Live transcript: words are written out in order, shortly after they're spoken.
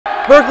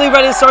Berkeley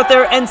ready to start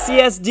their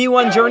NCS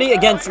D1 journey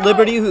against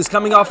Liberty, who's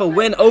coming off a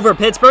win over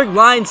Pittsburgh.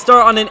 Lions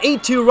start on an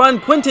 8-2 run.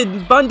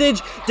 QUINTON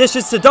BUNDAGE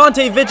dishes to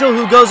DANTE VIGIL,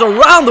 who goes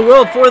around the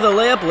world for the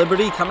layup.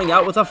 Liberty coming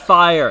out with a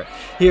fire.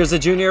 Here's a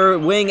junior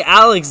wing,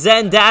 Alex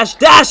ZENN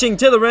dashing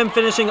to the rim,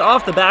 finishing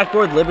off the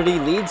backboard. Liberty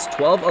leads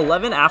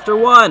 12-11 after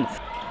one.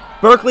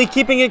 Berkeley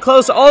keeping it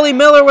close. OLLIE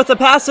Miller with a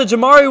pass to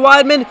JAMARI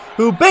WIDEMON,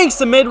 who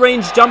banks a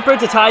mid-range jumper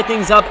to tie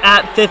things up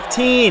at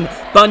 15.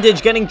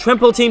 BUNDAGE getting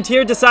triple teamed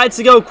here, decides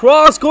to go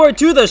cross-court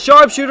to the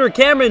sharpshooter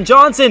Cameron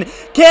Johnson.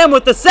 Cam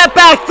with the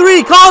setback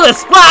three, called a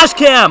splash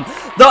cam.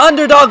 The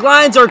underdog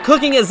Lions are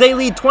cooking as they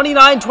lead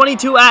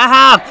 29-22 at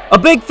half. A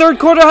big third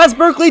quarter has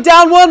Berkeley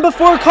down one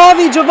before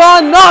KAVI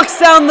JIVAN knocks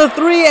down the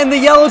three, and the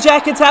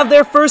Yellowjackets have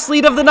their first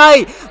lead of the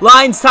night.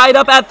 Lions tied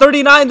up at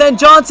 39, then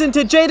Johnson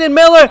to JAIDEN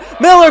Miller.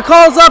 Miller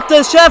calls up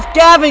to Chef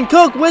Gavin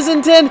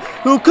WHISENTON,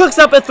 who cooks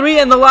up a three,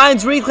 and the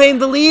Lions reclaim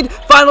the lead.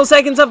 Final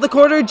seconds of the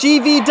quarter,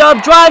 GV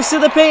Dub drives to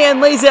the paint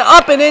and lays it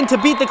up and in to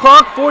beat the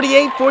clock.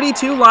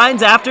 48-42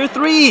 Lions after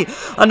three.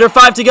 Under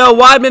 5 to go,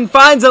 Widemon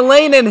finds a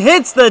lane and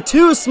hits the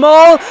too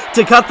small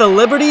to cut the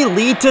Liberty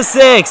lead to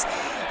 6.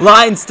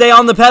 Lions stay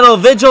on the pedal.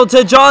 Vigil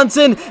to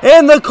Johnson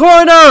in the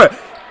corner.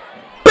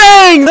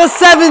 Bang! The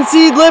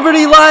 7-seed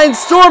Liberty Lions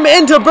storm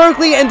into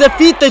Berkeley and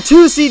defeat the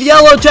 2-seed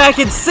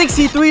Yellowjackets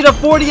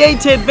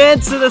 63-48 to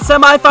advance to the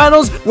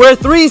semifinals, where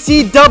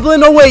 3-seed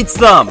Dublin awaits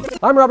them.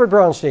 I'm Robert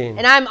Braunstein.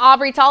 And I'm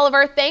Aubrey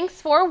Tolliver.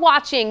 Thanks for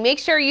watching. Make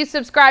sure you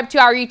subscribe to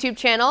our YouTube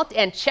channel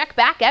and check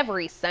back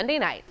every Sunday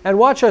night. And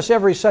watch us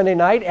every Sunday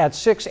night at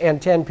 6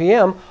 and 10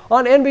 p.m.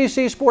 on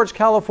NBC Sports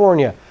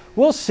California.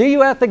 We'll see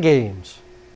you at the games.